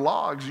gasoline on the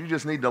logs. You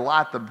just need to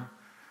light the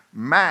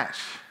match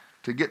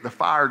to get the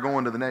fire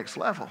going to the next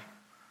level.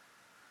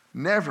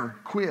 Never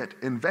quit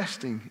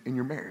investing in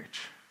your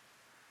marriage.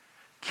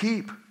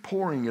 Keep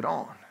pouring it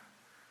on.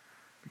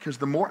 Because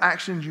the more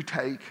actions you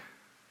take,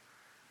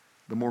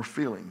 the more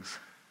feelings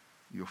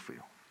you'll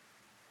feel.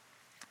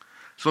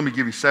 So let me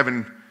give you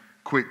 7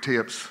 quick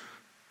tips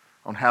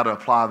on how to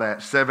apply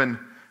that. 7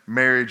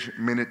 marriage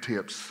minute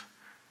tips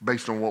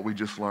based on what we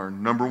just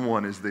learned. Number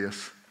 1 is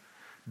this: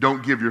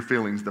 don't give your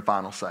feelings the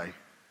final say.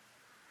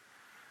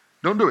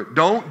 Don't do it.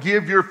 Don't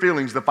give your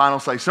feelings the final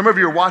say. Some of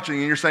you are watching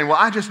and you're saying, well,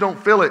 I just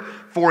don't feel it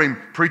for him,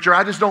 preacher.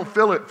 I just don't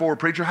feel it for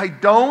preacher. Hey,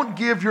 don't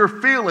give your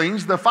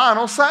feelings the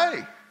final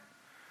say.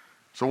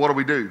 So what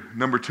do?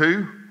 Number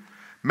 2,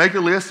 make a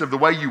list of the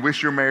way you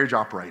wish your marriage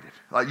operated.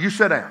 Like, you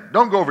sit down.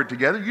 Don't go over it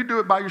together. You do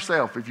it by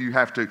yourself if you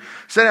have to.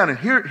 Sit down and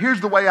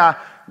here's the way I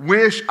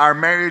wish our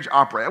marriage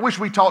operated. I wish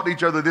we talked to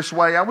each other this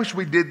way. I wish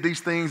we did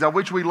these things. I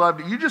wish we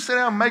loved it. You just sit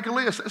down and make a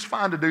list. It's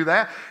fine to do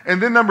that.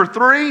 And then number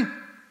 3,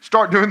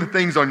 start doing the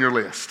things on your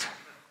list.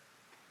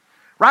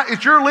 Right?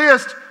 It's your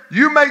list.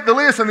 You make the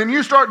list and then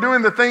you start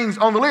doing the things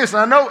on the list.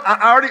 And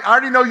I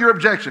already know your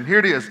objection. Here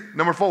it is.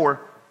 Number 4,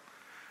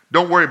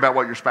 don't worry about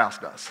what your spouse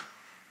does.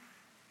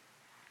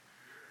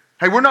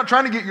 Hey, we're not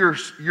trying to get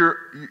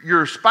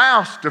your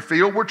spouse to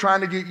feel. We're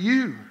trying to get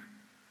you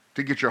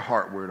to get your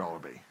heart where it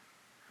ought to be.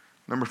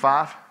 Number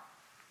 5,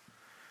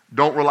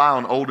 don't rely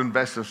on old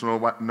investments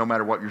no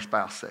matter what your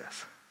spouse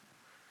says.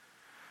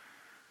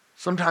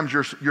 Sometimes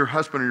your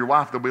husband or your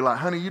wife, they'll be like,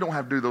 honey, you don't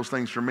have to do those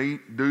things for me.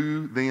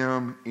 Do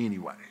them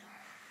anyway.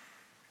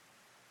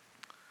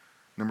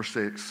 Number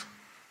 6,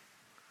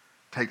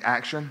 take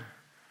action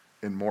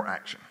and more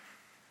action.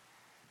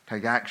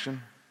 Take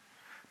action.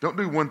 Don't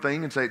do one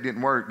thing and say it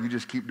didn't work. You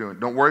just keep doing it.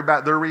 Don't worry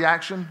about their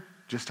reaction.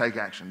 Just take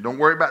action. Don't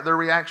worry about their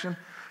reaction.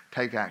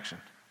 Take action.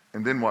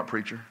 And then what,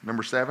 preacher?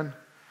 Number 7,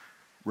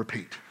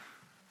 repeat.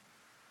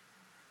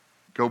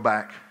 Go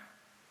back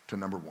to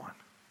number 1.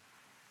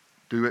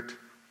 Do it,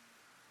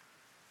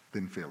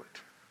 then feel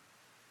it.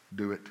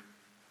 Do it,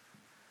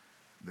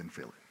 then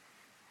feel it.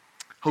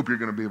 Hope you're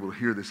going to be able to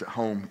hear this at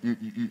home.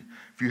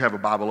 If you have a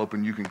Bible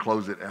open, you can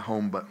close it at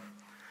home. But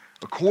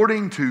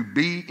according to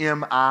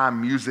BMI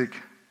Music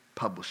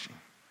Publishing,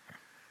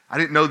 I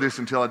didn't know this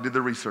until I did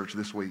the research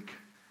this week.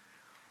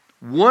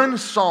 One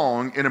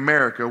song in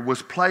America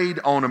was played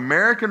on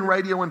American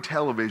radio and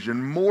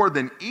television more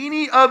than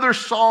any other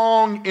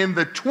song in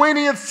the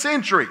 20th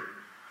century.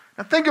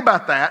 Now think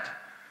about that.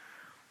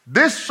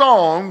 This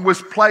song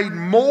was played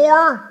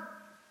more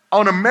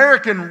on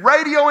American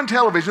radio and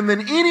television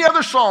than any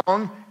other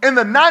song in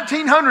the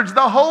 1900s,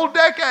 the whole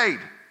decade.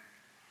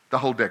 The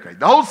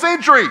whole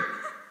century.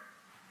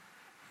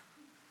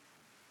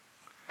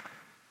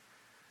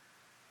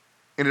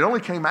 And it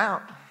only came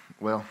out,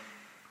 well,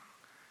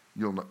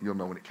 you'll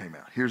know when it came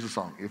out. Here's the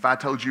song. If I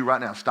told you right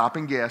now, stop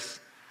and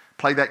guess,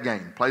 play that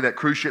game, play that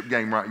cruise ship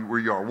game right where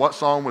you are. What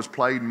song was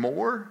played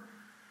more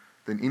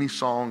than any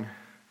song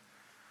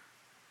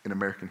in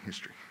American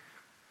history?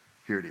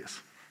 Here it is.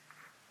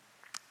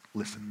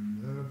 Listen.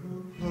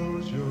 Never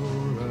close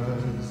your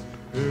eyes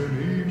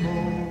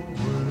anymore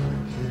when I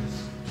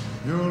kiss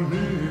your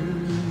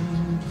lips.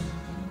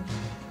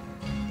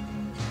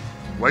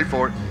 Wait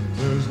for it.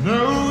 There's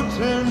no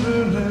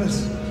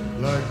tenderness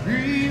like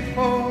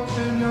before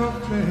in your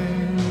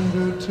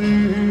fingertips.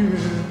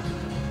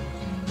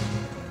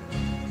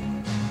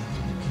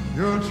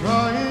 You're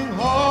trying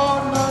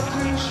hard not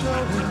to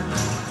show it,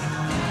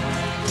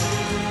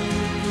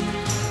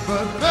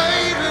 but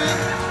baby,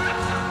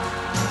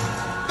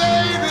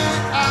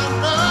 I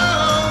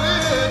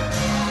know it.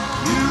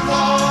 You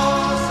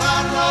lost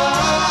that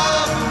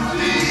love in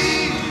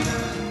me.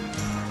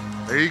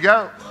 There you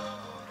go.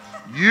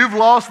 You've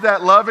lost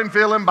that love and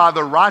feeling by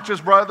the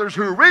Righteous Brothers,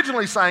 who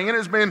originally sang it.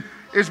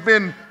 It's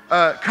been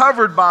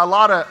covered by a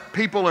lot of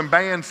people and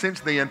bands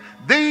since then.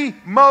 The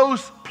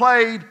most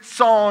played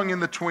song in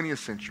the 20th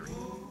century.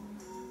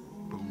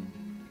 Boom,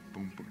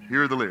 boom, boom.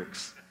 Here are the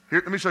lyrics. Here,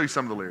 let me show you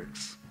some of the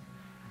lyrics.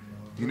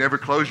 You never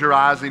close your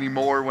eyes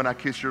anymore when I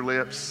kiss your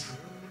lips.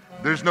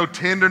 There's no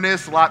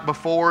tenderness like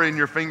before in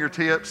your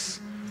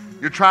fingertips.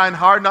 You're trying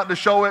hard not to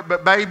show it,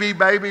 but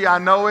baby, I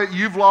know it.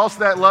 You've lost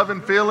that love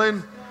and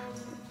feeling.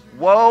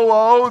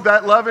 Whoa,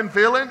 that love and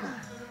feeling.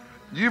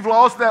 You've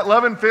lost that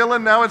love and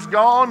feeling. Now it's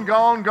gone.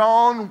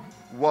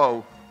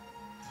 Whoa.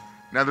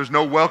 Now there's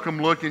no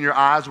welcome look in your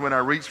eyes when I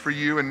reach for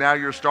you, and now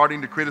you're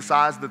starting to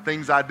criticize the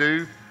things I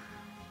do.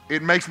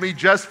 It makes me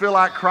just feel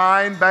like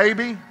crying,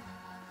 baby.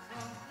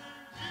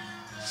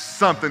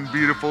 Something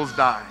beautiful's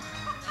dying.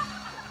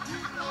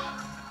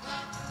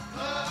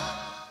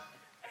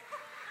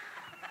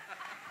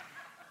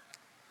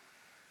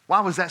 Why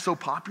was that so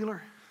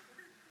popular?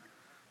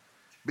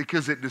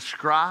 Because it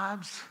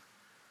describes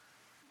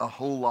a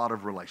whole lot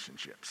of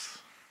relationships.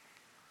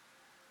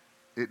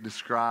 It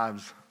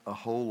describes a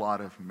whole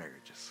lot of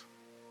marriages.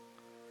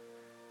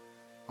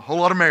 A whole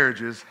lot of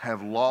marriages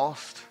have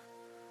lost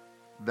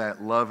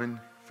that loving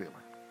feeling.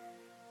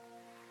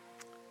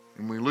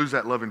 And when we lose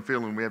that loving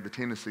feeling, we have the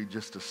tendency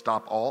just to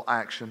stop all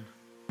action.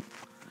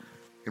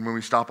 And when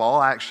we stop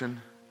all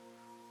action,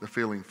 the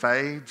feeling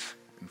fades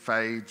and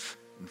fades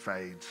and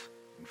fades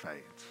and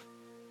fades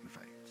and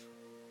fades.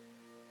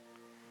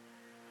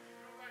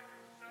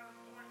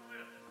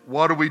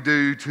 What do we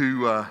do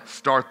to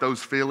start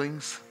those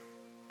feelings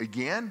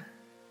again?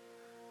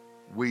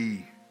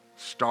 We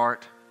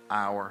start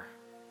our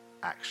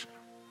action.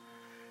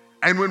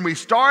 And when we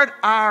start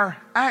our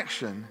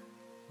action,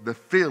 the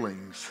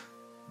feelings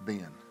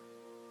then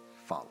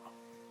follow.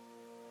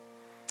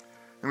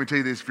 Let me tell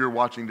you this, if you're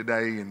watching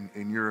today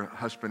and you're a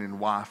husband and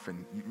wife,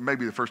 and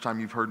maybe the first time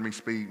you've heard me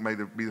speak,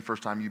 maybe the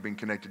first time you've been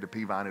connected to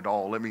Peavine at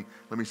all, let me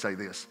say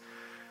this.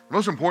 The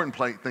most important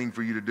thing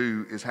for you to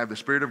do is have the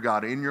Spirit of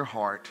God in your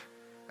heart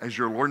as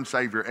your Lord and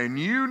Savior, and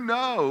you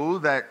know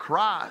that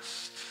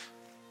Christ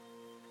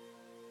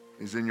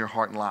is in your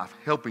heart and life,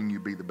 helping you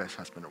be the best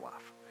husband or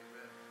wife.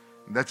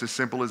 That's as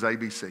simple as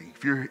ABC.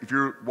 If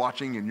you're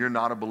watching and you're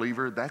not a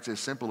believer, that's as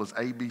simple as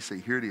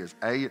ABC. Here it is.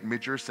 A,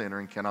 admit you're a sinner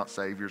and cannot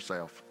save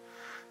yourself.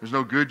 There's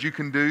no good you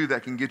can do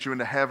that can get you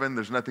into heaven.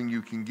 There's nothing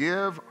you can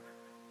give.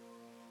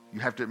 You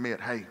have to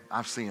admit, hey,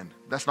 I've sinned.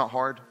 That's not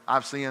hard.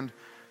 I've sinned.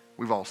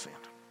 We've all sinned.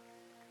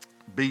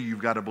 B,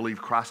 you've got to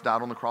believe Christ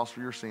died on the cross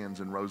for your sins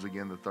and rose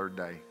again the third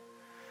day.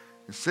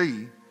 And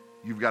C,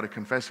 you've got to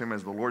confess Him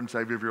as the Lord and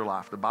Savior of your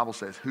life. The Bible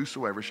says,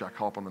 whosoever shall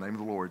call upon the name of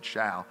the Lord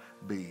shall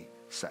be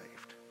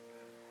saved.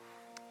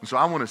 And so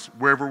I want us,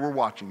 wherever we're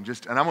watching,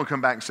 and I'm going to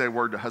come back and say a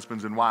word to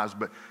husbands and wives,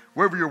 but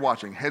wherever you're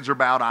watching, heads are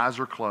bowed, eyes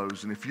are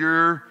closed. And if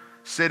you're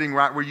sitting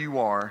right where you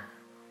are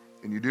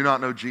and you do not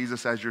know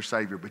Jesus as your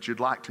Savior, but you'd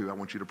like to, I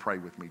want you to pray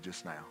with me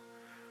just now.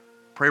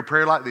 Pray a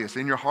prayer like this,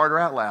 in your heart or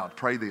out loud.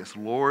 Pray this: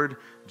 Lord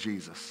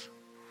Jesus,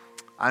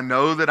 I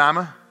know that I'm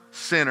a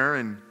sinner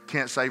and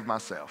can't save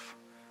myself.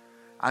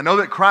 I know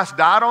that Christ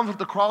died on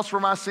the cross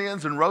for my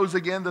sins and rose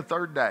again the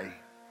third day.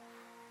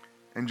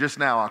 And just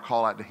now I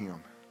call out to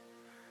him.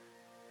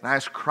 And I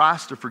ask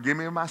Christ to forgive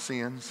me of my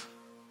sins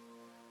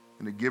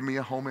and to give me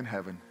a home in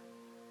heaven.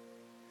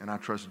 And I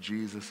trust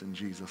Jesus and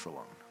Jesus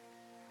alone.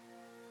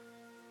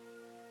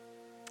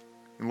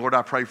 And Lord,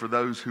 I pray for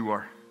those who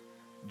are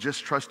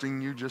just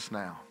trusting you just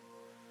now.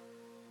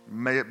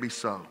 May it be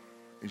so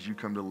as you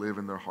come to live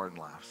in their heart and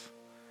lives.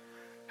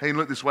 Hey, and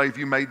look this way, if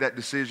you made that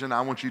decision,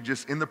 I want you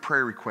just in the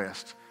prayer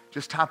request,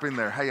 just type in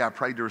there, hey, I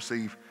prayed to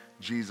receive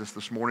Jesus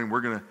this morning. We're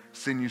going to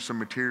send you some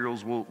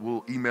materials.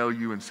 We'll email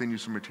you and send you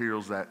some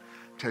materials that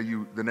tell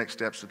you the next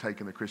steps to take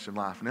in the Christian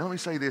life. Now let me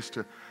say this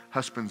to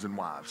husbands and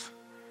wives.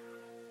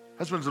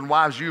 Husbands and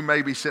wives, you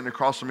may be sitting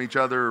across from each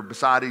other or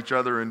beside each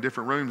other in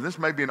different rooms. This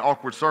may be an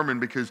awkward sermon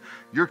because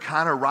you're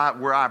kind of right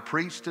where I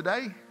preach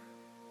today.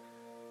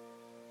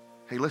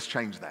 Hey, let's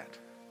change that.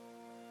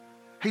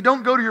 Hey,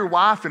 don't go to your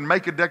wife and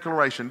make a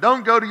declaration.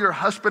 Don't go to your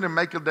husband and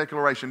make a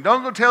declaration.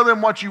 Don't go tell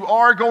them what you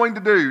are going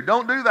to do.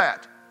 Don't do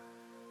that.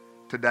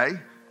 Today,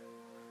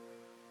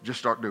 just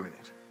start doing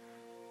it.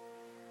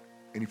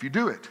 And if you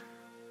do it,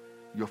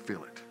 you'll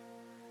feel it.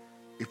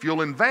 If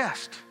you'll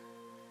invest,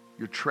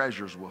 your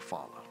treasures will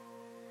follow.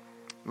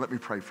 Let me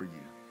pray for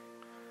you.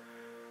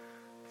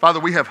 Father,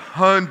 we have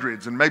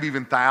hundreds and maybe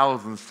even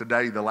thousands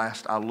today, the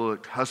last I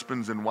looked,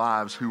 husbands and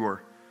wives who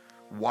are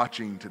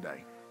watching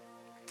today.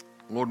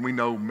 Lord, we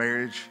know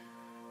marriage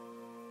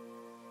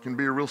can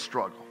be a real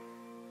struggle.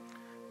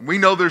 We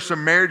know there's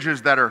some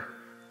marriages that are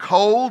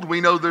cold. We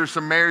know there's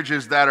some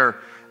marriages that are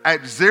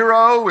at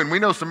 0, and we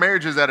know some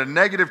marriages at a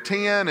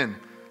 -10, and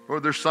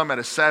Lord, there's some at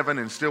a 7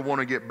 and still want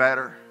to get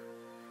better.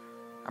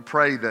 I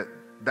pray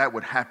that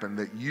would happen,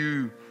 that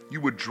you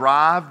would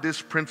drive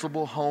this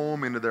principle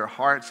home into their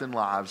hearts and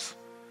lives.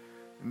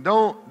 And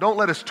don't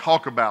let us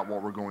talk about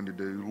what we're going to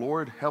do.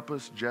 Lord, help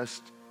us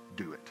just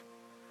do it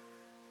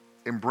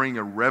and bring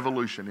a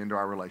revolution into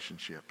our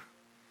relationship.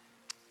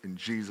 In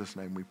Jesus'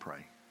 name we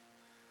pray.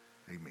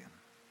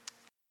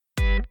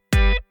 Amen.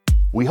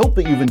 We hope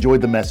that you've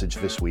enjoyed the message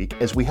this week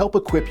as we help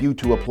equip you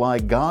to apply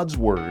God's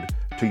Word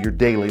to your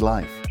daily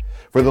life.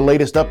 For the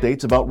latest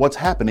updates about what's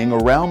happening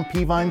around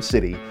Peavine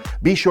City,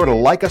 be sure to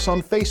like us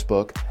on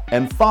Facebook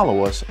and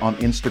follow us on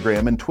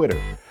Instagram and Twitter.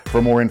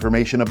 For more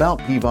information about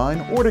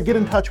Peavine or to get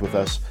in touch with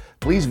us,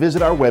 please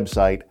visit our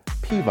website,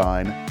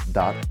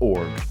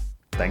 peavine.org.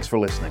 Thanks for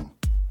listening.